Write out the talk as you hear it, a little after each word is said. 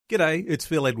G'day, it's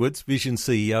Phil Edwards, Vision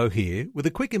CEO here, with a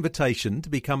quick invitation to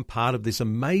become part of this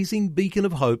amazing beacon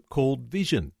of hope called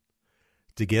Vision.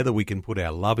 Together we can put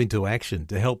our love into action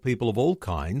to help people of all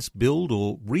kinds build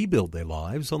or rebuild their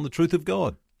lives on the truth of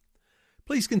God.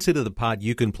 Please consider the part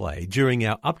you can play during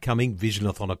our upcoming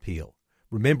Visionathon appeal,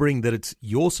 remembering that it's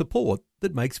your support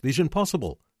that makes Vision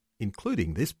possible,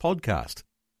 including this podcast.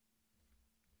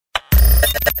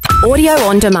 Audio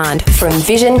on demand from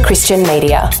Vision Christian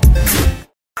Media.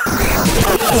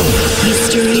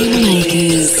 History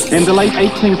Makers. In the late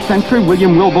 18th century,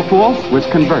 William Wilberforce was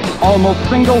converted. Almost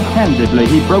single-handedly,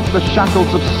 he broke the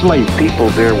shackles of slavery. People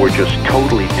there were just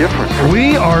totally different.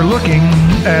 We are looking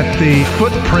at the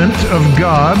footprint of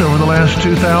God over the last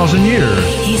 2,000 years.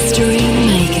 History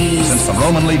Makers. Since the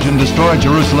Roman legion destroyed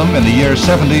Jerusalem in the year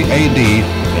 70 AD,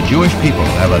 the Jewish people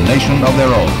have a nation of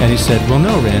their own. And he said, well,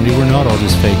 no, Randy, we're not all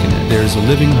just faking it. There's a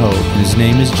living hope, and his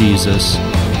name is Jesus.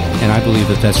 And I believe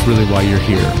that that's really why you're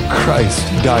here. Christ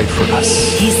died for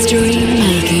us. History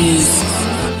Makers.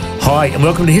 Hi, and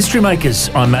welcome to History Makers.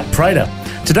 I'm Matt Prater.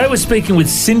 Today we're speaking with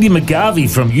Cindy McGarvey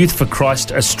from Youth for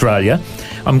Christ Australia.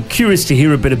 I'm curious to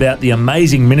hear a bit about the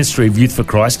amazing ministry of Youth for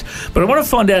Christ, but I want to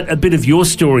find out a bit of your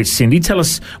story, Cindy. Tell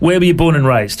us, where were you born and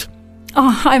raised? Oh,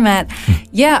 hi, Matt.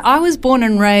 Yeah, I was born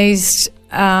and raised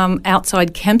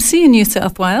outside Kempsey in New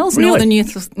South Wales, Really? northern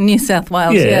New South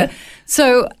Wales, yeah.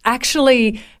 So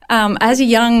actually, as a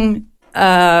young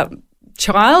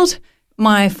child,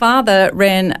 my father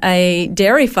ran a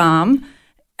dairy farm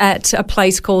at a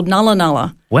place called Nulla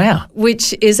Nulla. Wow.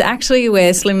 Which is actually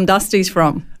where Slim Dusty's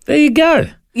from. There you go.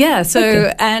 Yeah, so,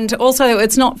 okay. And also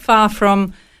it's not far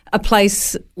from a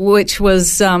place which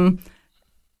was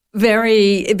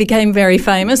it became very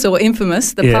famous or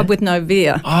infamous, the pub with no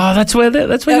beer. Oh, that's where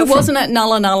you're from. It wasn't at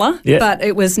Nulla Nulla, but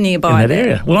it was nearby. In that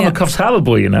area. Well, I'm a Coffs Harbour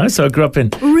boy, so I grew up in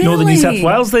northern New South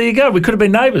Wales. There you go. We could have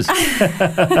been neighbours.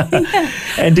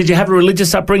 And did you have a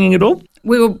religious upbringing at all?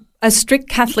 We were a strict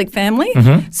Catholic family,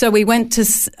 so we went to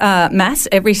Mass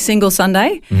every single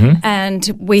Sunday,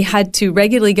 and we had to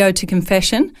regularly go to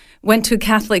confession, went to a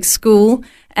Catholic school,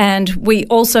 and we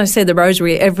also said the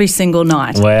rosary every single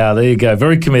night. Wow, there you go.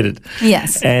 Very committed.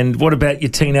 Yes. And what about your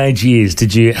teenage years?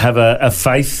 Did you have a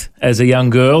faith as a young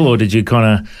girl, or did you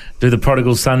kind of do the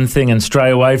prodigal son thing and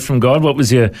stray away from God? What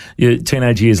was your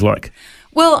teenage years like?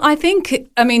 Well, I think,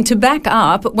 to back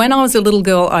up, when I was a little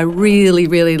girl, I really,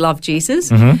 really loved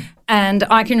Jesus. And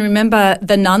I can remember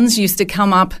the nuns used to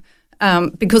come up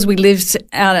because we lived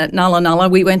out at Nulla Nulla.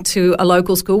 We went to a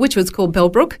local school, which was called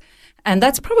Bellbrook. And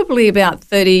that's probably about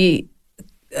a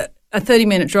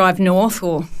 30-minute drive north,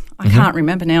 or I can't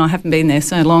remember now. I haven't been there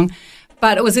so long.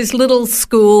 But it was this little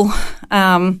school.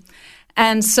 But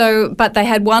they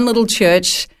had one little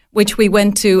church which we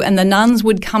went to, and the nuns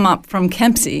would come up from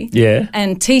Kempsey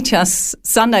and teach us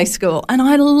Sunday school. And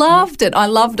I loved it. I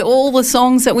loved all the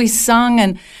songs that we sung,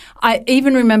 and I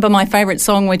even remember my favourite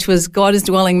song, which was God is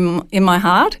Dwelling in My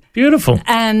Heart. Beautiful.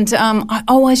 And I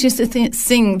always used to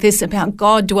sing this about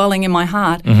God dwelling in my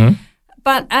heart.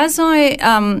 But as I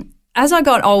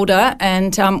got older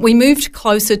and we moved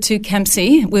closer to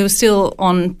Kempsey, we were still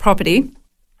on property,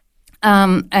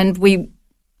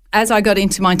 as I got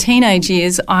into my teenage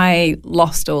years, I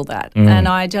lost all that. And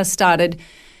I just started,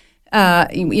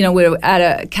 we were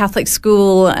at a Catholic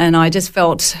school, and I just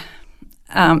felt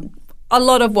a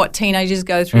lot of what teenagers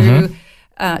go through,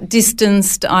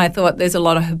 distanced. I thought there's a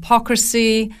lot of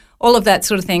hypocrisy, all of that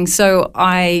sort of thing. So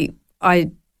I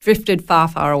drifted far,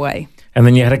 far away. And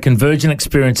then you had a conversion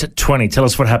experience at 20. Tell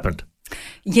us what happened.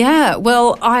 Yeah,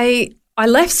 well, I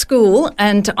left school,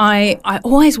 and I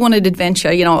always wanted adventure.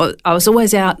 I was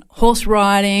always out horse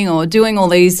riding or doing all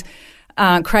these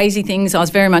crazy things. I was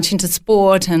very much into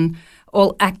sport and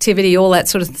all activity, all that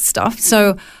sort of stuff.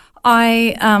 So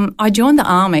I joined the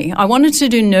army. I wanted to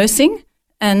do nursing,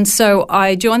 and so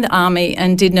I joined the army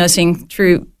and did nursing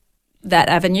through that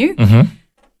avenue.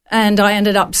 And I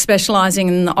ended up specialising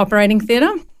in the operating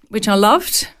theatre, which I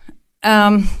loved.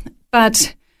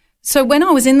 But so when I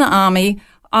was in the army,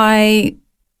 I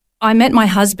met my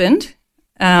husband,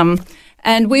 and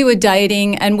we were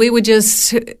dating, and we were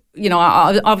just,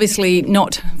 obviously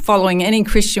not following any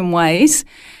Christian ways.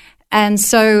 And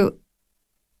so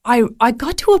I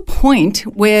got to a point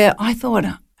where I thought,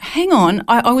 hang on,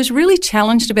 I was really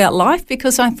challenged about life,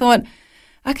 because I thought,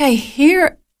 okay,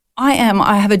 here I am.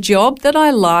 I have a job that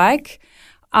I like.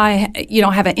 I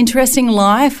have an interesting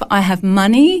life. I have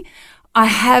money. I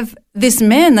have this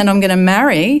man that I'm going to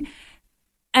marry,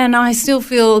 and I still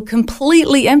feel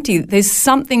completely empty. There's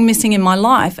something missing in my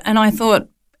life. And I thought,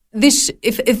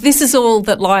 if this is all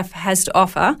that life has to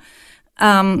offer,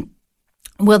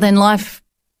 well, then life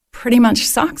pretty much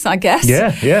sucks, I guess.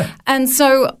 Yeah. And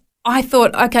so I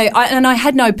thought, okay, I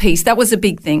had no peace. That was a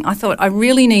big thing. I thought I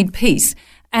really need peace.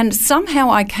 And somehow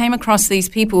I came across these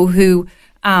people who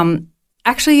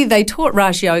actually they taught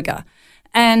Raj Yoga,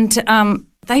 and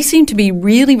they seemed to be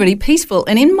really, really peaceful.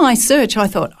 And in my search, I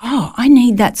thought, I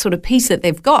need that sort of peace that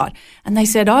they've got. And they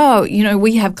said,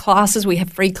 we have classes, we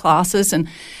have free classes. And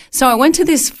so I went to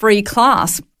this free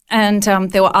class, and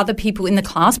there were other people in the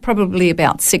class, probably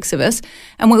about 6 of us,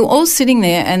 and we were all sitting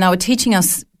there, and they were teaching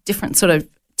us different sort of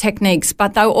techniques,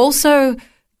 but they were also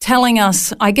telling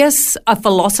us, I guess, a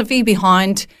philosophy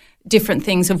behind different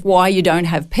things of why you don't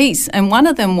have peace. And one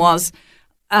of them was,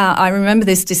 I remember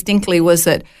this distinctly, was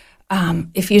that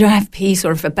if you don't have peace,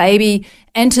 or if a baby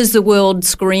enters the world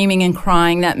screaming and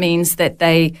crying, that means that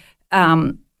they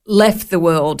left the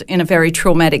world in a very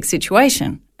traumatic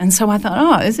situation. And so I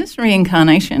thought, is this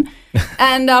reincarnation?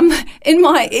 And in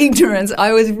my ignorance,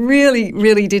 I was really,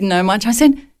 really didn't know much. I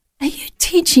said, are you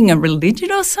teaching a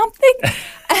religion or something?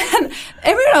 And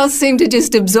everyone else seemed to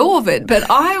just absorb it. But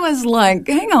I was like,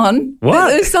 hang on. What?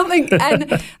 There's something.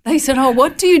 And they said,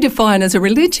 what do you define as a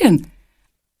religion?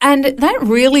 And that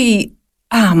really,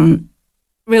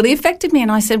 really affected me.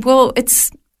 And I said, well, it's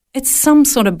some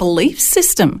sort of belief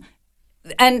system.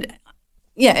 And,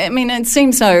 yeah, I mean, it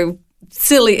seemed so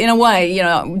silly in a way,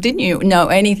 didn't you know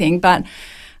anything? But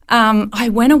I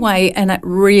went away, and it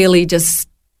really just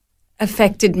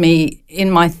affected me in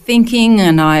my thinking,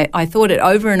 and I thought it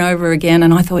over and over again,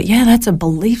 and I thought, yeah, that's a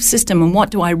belief system, and what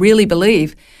do I really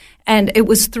believe? And it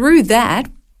was through that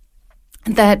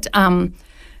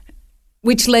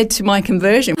which led to my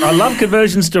conversion. I love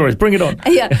conversion stories. Bring it on.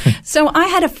 Yeah. So I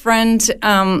had a friend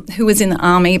who was in the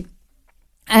army,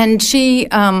 and she,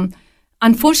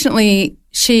 unfortunately,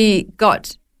 she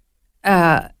got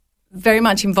very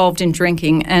much involved in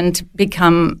drinking and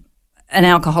become an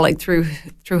alcoholic through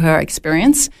her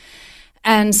experience.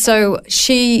 And so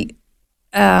she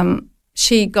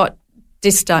got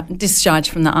discharged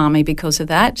from the army because of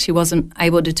that. She wasn't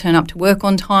able to turn up to work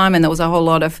on time, and there was a whole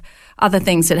lot of other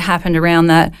things that happened around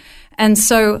that. And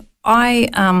so I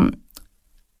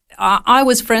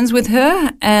was friends with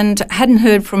her and hadn't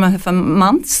heard from her for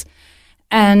months.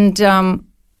 And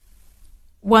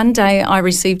one day I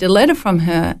received a letter from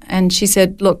her, and she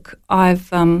said, look, I've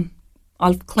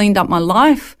cleaned up my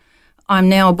life. I'm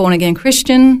now a born-again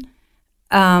Christian.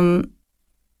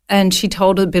 And she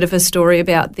told a bit of a story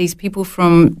about these people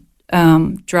from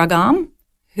Drug Arm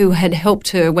who had helped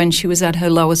her when she was at her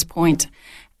lowest point.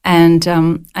 And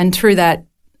through that,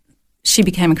 she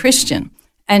became a Christian.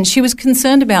 And she was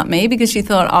concerned about me because she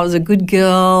thought I was a good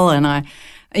girl, and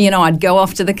I'd go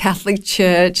off to the Catholic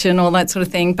Church and all that sort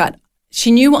of thing. But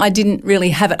she knew I didn't really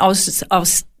have it.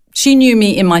 She knew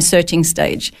me in my searching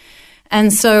stage.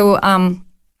 And so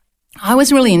I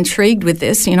was really intrigued with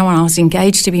this, when I was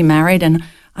engaged to be married, and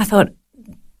I thought,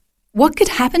 what could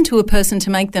happen to a person to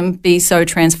make them be so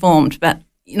transformed? But,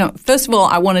 first of all,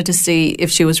 I wanted to see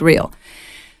if she was real.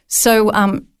 So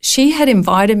she had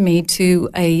invited me to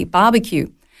a barbecue,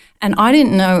 and I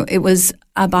didn't know it was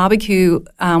a barbecue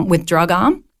with Drug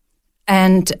Arm.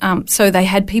 And so they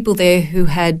had people there who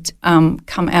had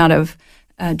come out of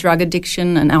drug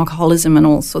addiction and alcoholism and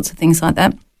all sorts of things like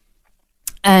that.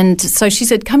 And so she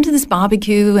said, come to this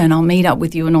barbecue and I'll meet up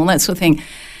with you and all that sort of thing.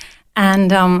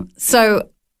 And so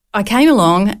I came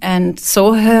along and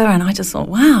saw her, and I just thought,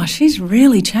 wow, she's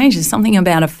really changed. There's something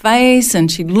about her face,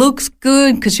 and she looks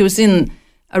good, because she was in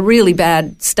a really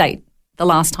bad state the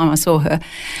last time I saw her.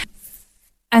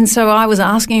 And so I was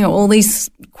asking her all these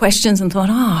questions and thought,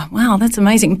 oh, wow, that's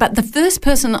amazing. But the first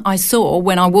person I saw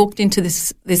when I walked into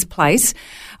this place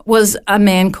was a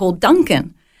man called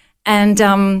Duncan.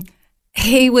 And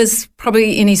he was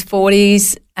probably in his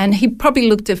 40s, and he probably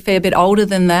looked a fair bit older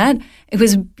than that. It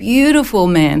was a beautiful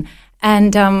man.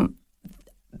 And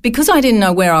because I didn't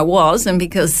know where I was, and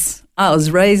because I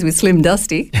was raised with Slim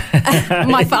Dusty,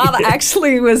 my father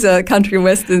actually was a country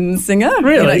western singer.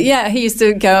 Really? Yeah, he used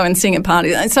to go and sing at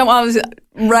parties. And so I was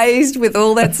raised with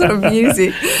all that sort of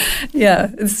music. Yeah,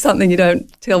 it's something you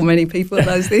don't tell many people,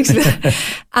 those things.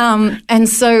 And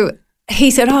so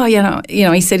he said,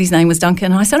 he said his name was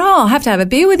Duncan. And I said, I'll have to have a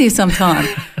beer with you sometime.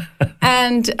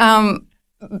 And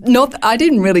I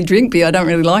didn't really drink beer. I don't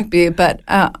really like beer, but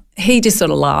he just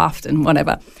sort of laughed and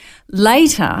whatever.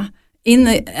 Later,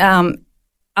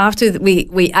 after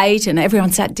we ate and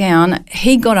everyone sat down,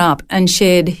 he got up and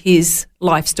shared his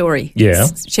life story. Yeah.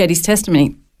 Shared his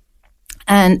testimony,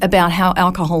 and about how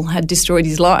alcohol had destroyed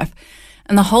his life.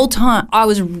 And the whole time I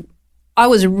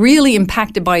was really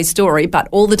impacted by his story, but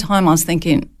all the time I was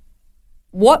thinking,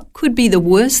 what could be the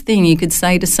worst thing you could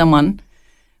say to someone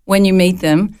when you meet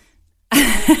them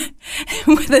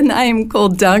with a name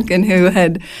called Duncan,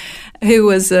 who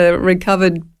was a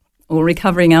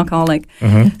recovering alcoholic.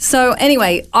 So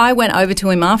anyway, I went over to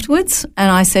him afterwards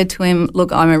and I said to him,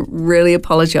 look, I really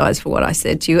apologise for what I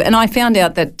said to you. And I found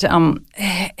out that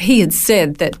he had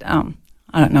said that,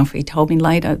 I don't know if he told me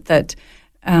later, that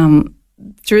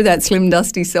through that Slim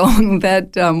Dusty song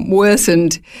that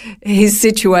worsened his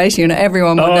situation. You know,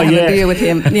 everyone wanted to have a beer with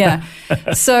him. Yeah.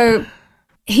 So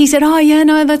he said, oh, yeah,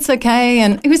 no, that's okay.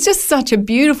 And he was just such a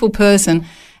beautiful person.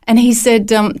 And he said,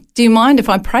 do you mind if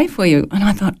I pray for you? And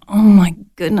I thought, oh, my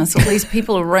goodness, all these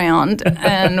people around,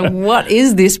 and what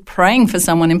is this praying for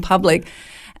someone in public?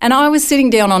 And I was sitting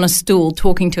down on a stool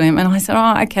talking to him, and I said,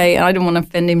 oh, okay, I didn't want to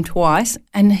offend him twice.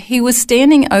 And he was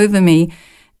standing over me,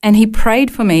 and he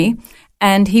prayed for me,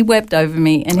 and he wept over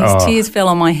me, and his tears fell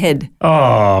on my head.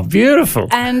 Oh, beautiful.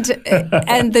 And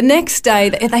the next day,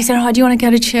 they said, oh, do you want to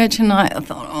go to church? And I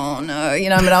thought, oh, no, you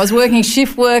know, but I was working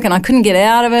shift work and I couldn't get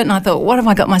out of it. And I thought, what have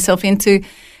I got myself into?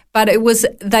 But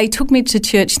they took me to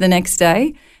church the next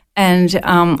day and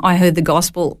I heard the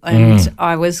gospel and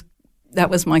that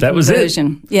was my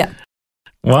conversion. Yeah.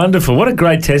 Wonderful. What a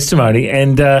great testimony.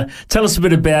 And tell us a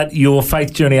bit about your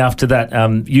faith journey after that.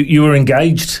 You were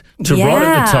engaged to Rod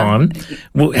at the time.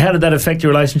 Well, how did that affect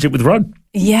your relationship with Rod?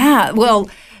 Yeah, well,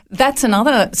 that's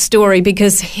another story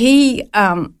because he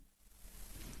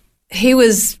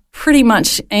was pretty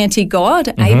much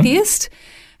anti-God, atheist.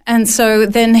 And so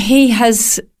then he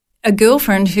has a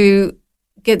girlfriend who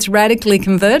gets radically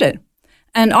converted.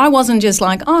 And I wasn't just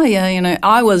like, oh, yeah, you know,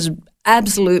 I was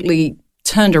absolutely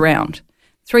turned around.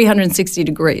 360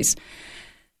 degrees.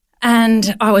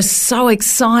 And I was so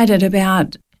excited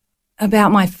about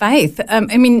my faith.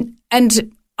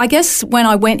 And I guess when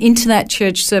I went into that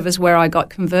church service where I got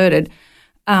converted,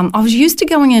 I was used to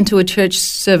going into a church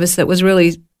service that was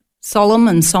really solemn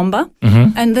and somber.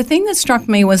 And the thing that struck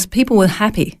me was people were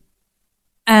happy.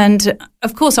 And,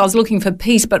 of course, I was looking for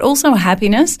peace, but also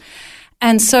happiness.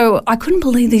 And so I couldn't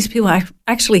believe these people are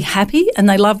actually happy and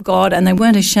they love God and they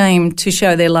weren't ashamed to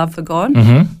show their love for God.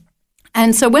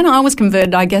 And so when I was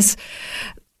converted, I guess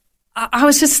I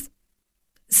was just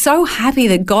so happy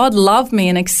that God loved me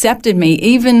and accepted me,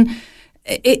 even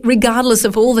regardless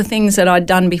of all the things that I'd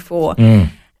done before.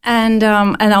 And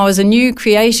I was a new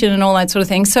creation and all that sort of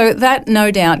thing. So that no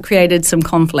doubt created some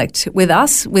conflict with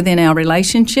us within our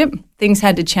relationship. Things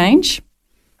had to change.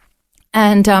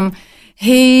 And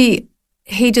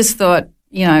he just thought,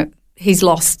 you know, he's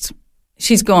lost.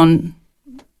 She's gone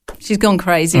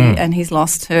crazy and he's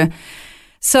lost her.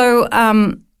 So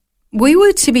we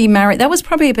were to be married. That was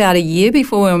probably about a year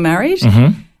before we were married.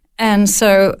 And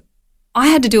so I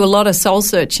had to do a lot of soul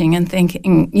searching and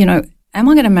thinking, you know, am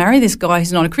I going to marry this guy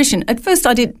who's not a Christian? At first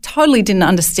I totally didn't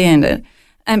understand it.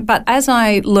 But as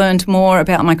I learned more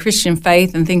about my Christian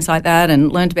faith and things like that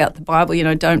and learned about the Bible, you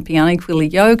know, don't be unequally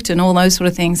yoked and all those sort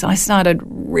of things, I started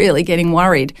really getting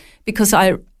worried because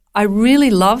I really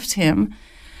loved him.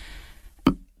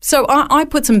 So I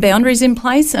put some boundaries in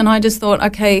place and I just thought,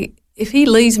 okay, if he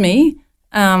leaves me,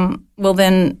 well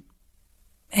then,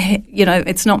 you know,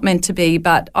 it's not meant to be,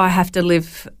 but I have to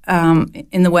live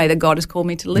in the way that God has called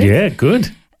me to live. Yeah, good.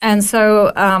 And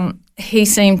so he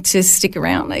seemed to stick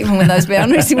around even with those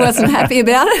boundaries. He wasn't happy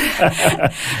about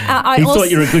it. He thought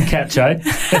you were a good catch, eh?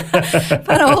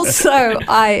 But also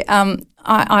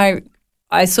I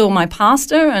saw my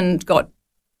pastor and got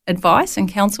advice and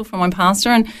counsel from my pastor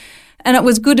and it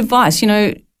was good advice. You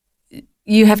know,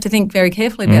 you have to think very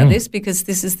carefully about this because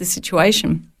this is the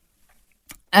situation.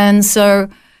 And so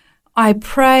I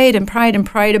prayed and prayed and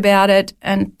prayed about it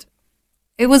and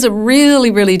it was a really,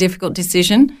 really difficult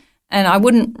decision. And I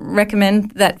wouldn't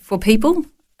recommend that for people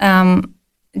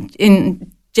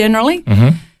generally.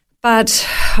 But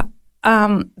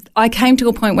I came to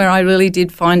a point where I really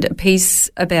did find a peace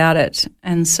about it.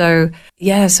 And so,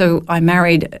 so I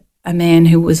married a man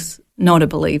who was not a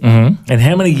believer. And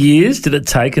how many years did it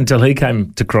take until he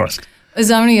came to Christ? It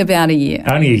was only about a year.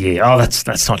 Only a year. Oh,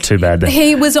 that's not too bad then.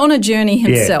 He was on a journey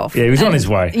himself. Yeah, he was on his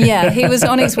way. He was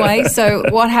on his way. So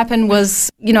what happened was,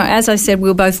 you know, as I said, we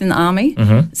were both in the army.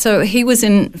 So he was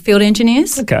in field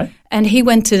engineers. Okay. And he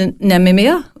went to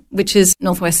Namibia, which is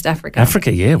Northwest Africa.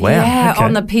 Africa, yeah, wow. Yeah, okay.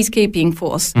 on the peacekeeping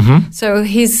force. So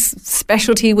his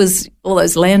specialty was all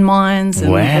those landmines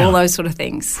and all those sort of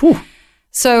things. Whew.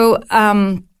 So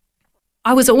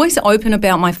I was always open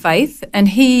about my faith and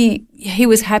he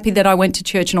was happy that I went to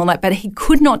church and all that, but he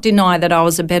could not deny that I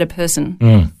was a better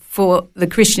person for the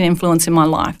Christian influence in my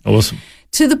life. Awesome.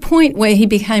 To the point where he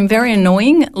became very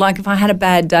annoying. Like if I had a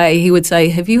bad day, he would say,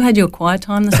 have you had your quiet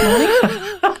time this morning?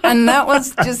 And that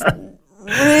was just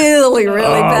really,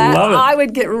 really bad. Love it. I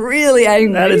would get really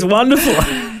angry. That is wonderful.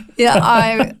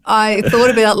 Yeah, I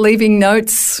thought about leaving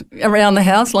notes around the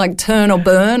house, like turn or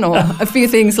burn or a few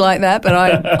things like that, but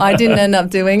I didn't end up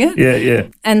doing it. Yeah.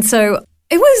 And so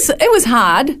it was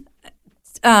hard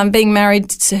being married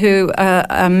to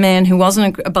a man who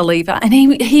wasn't a believer. And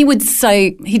he would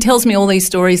say, he tells me all these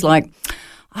stories like,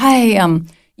 you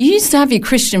used to have your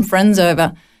Christian friends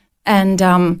over and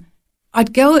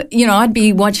I'd go, I'd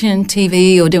be watching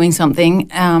TV or doing something.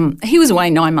 He was away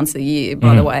 9 months of the year,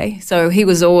 by the way, so he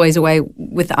was always away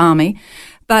with the army.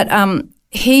 But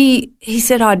he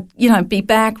said I'd, be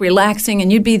back relaxing and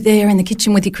you'd be there in the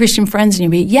kitchen with your Christian friends and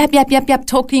you'd be yap,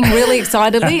 talking really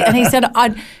excitedly. And he said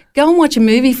I'd go and watch a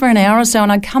movie for an hour or so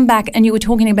and I'd come back and you were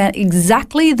talking about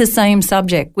exactly the same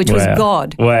subject, which was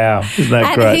God. Wow. Isn't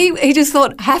that great? And he just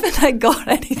thought, haven't they got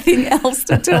anything else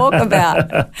to talk about?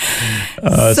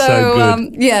 So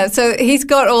good. So he's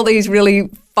got all these really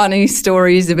funny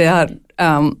stories about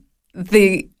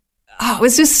it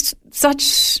was just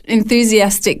such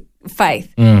enthusiastic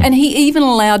faith. And he even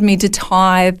allowed me to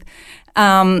tithe.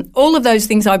 All of those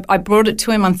things, I brought it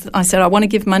to him. I said, I want to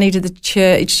give money to the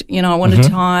church, I want to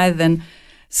tithe. And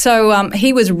so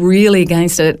he was really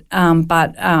against it,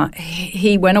 but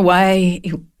he went away.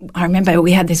 I remember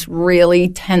we had this really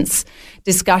tense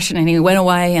discussion and he went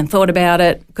away and thought about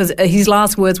it because his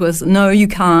last words was, no, you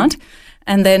can't.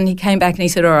 And then he came back and he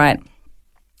said, all right,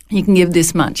 you can give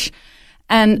this much.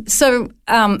 And so,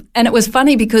 and it was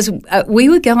funny because we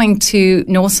were going to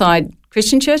Northside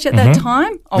Christian Church at that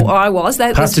time. Oh, I was.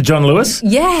 Pastor John Lewis?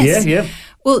 Yes. Yeah.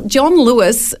 Well, John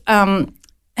Lewis, and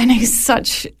he's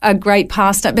such a great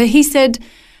pastor, but he said,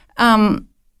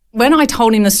 when I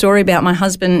told him the story about my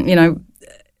husband,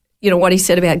 what he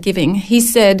said about giving, he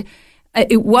said,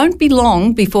 it won't be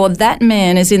long before that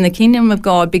man is in the kingdom of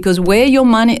God because where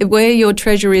your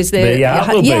treasure is there.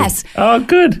 Yes. Oh,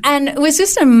 good. And it was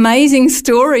just an amazing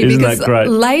story. Isn't because that great?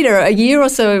 Later, a year or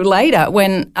so later,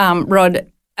 when Rod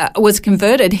was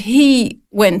converted, he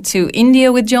went to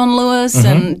India with John Lewis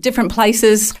and different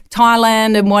places,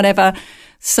 Thailand and whatever.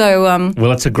 So,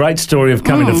 well, it's a great story of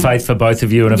coming to faith for both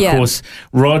of you. And, of course,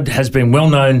 Rod has been well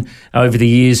known over the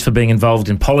years for being involved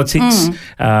in politics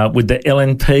with the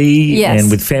LNP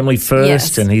and with Family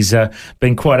First. And he's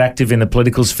been quite active in the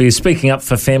political sphere, speaking up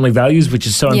for family values, which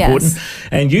is so important.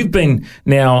 And you've been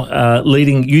now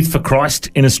leading Youth for Christ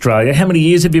in Australia. How many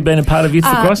years have you been a part of Youth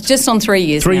for Christ? Just on 3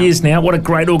 years 3 years now. What a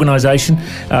great organisation.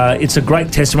 It's a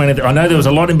great testimony. I know there was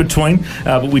a lot in between,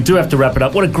 but we do have to wrap it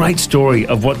up. What a great story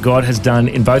of what God has done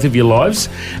in both of your lives.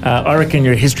 I reckon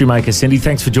you're a history maker, Cindy.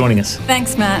 Thanks for joining us.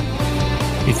 Thanks, Matt.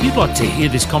 If you'd like to hear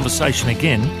this conversation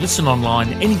again, listen online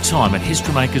anytime at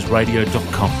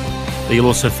historymakersradio.com. There you'll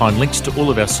also find links to all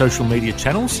of our social media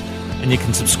channels and you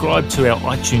can subscribe to our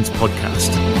iTunes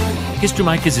podcast. History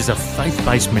Makers is a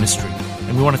faith-based ministry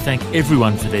and we want to thank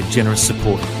everyone for their generous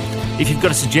support. If you've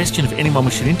got a suggestion of anyone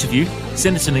we should interview,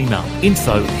 send us an email,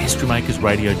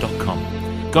 info@historymakersradio.com.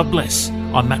 God bless.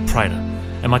 I'm Matt Prater.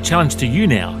 And my challenge to you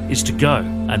now is to go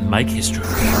and make history.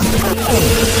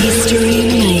 History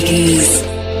Makers.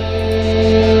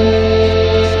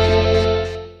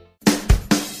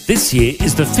 This year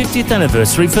is the 50th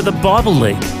anniversary for the Bible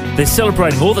League. They're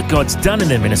celebrating all that God's done in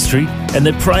their ministry and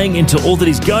they're praying into all that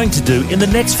He's going to do in the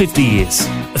next 50 years.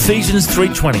 Ephesians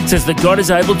 3:20 says that God is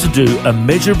able to do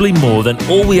immeasurably more than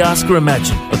all we ask or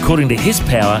imagine, according to His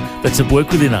power that's at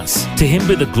work within us. To Him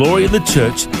be the glory in the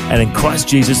church and in Christ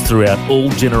Jesus throughout all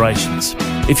generations.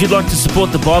 If you'd like to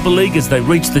support the Bible League as they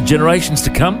reach the generations to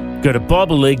come, go to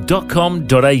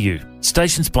bibleleague.com.au.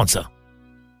 Station sponsor.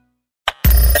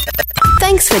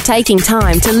 Thanks for taking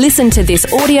time to listen to this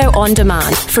audio on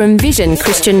demand from Vision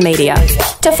Christian Media.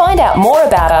 To find out more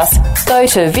about us, go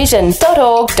to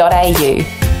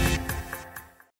vision.org.au.